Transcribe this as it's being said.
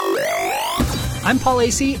I'm Paul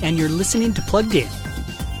Asay, and you're listening to Plugged In.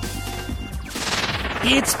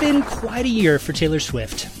 It's been quite a year for Taylor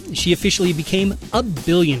Swift. She officially became a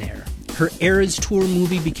billionaire. Her Eras Tour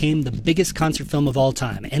movie became the biggest concert film of all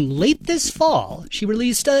time, and late this fall, she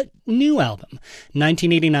released a new album,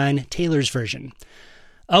 1989 Taylor's Version.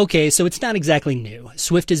 Okay, so it's not exactly new.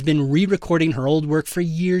 Swift has been re-recording her old work for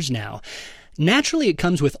years now. Naturally, it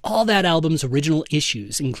comes with all that album's original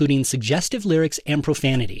issues, including suggestive lyrics and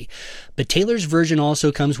profanity. But Taylor's Version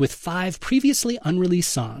also comes with 5 previously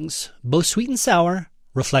unreleased songs, both sweet and sour,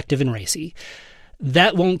 reflective and racy.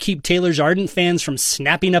 That won't keep Taylor's ardent fans from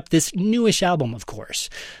snapping up this newish album, of course.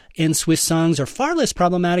 And Swift's songs are far less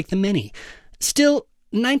problematic than many. Still,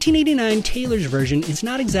 1989 Taylor's Version is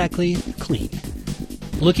not exactly clean.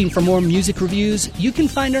 Looking for more music reviews? You can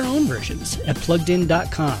find our own versions at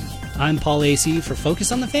PluggedIn.com. I'm Paul Asay for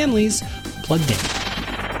Focus on the Family's Plugged In.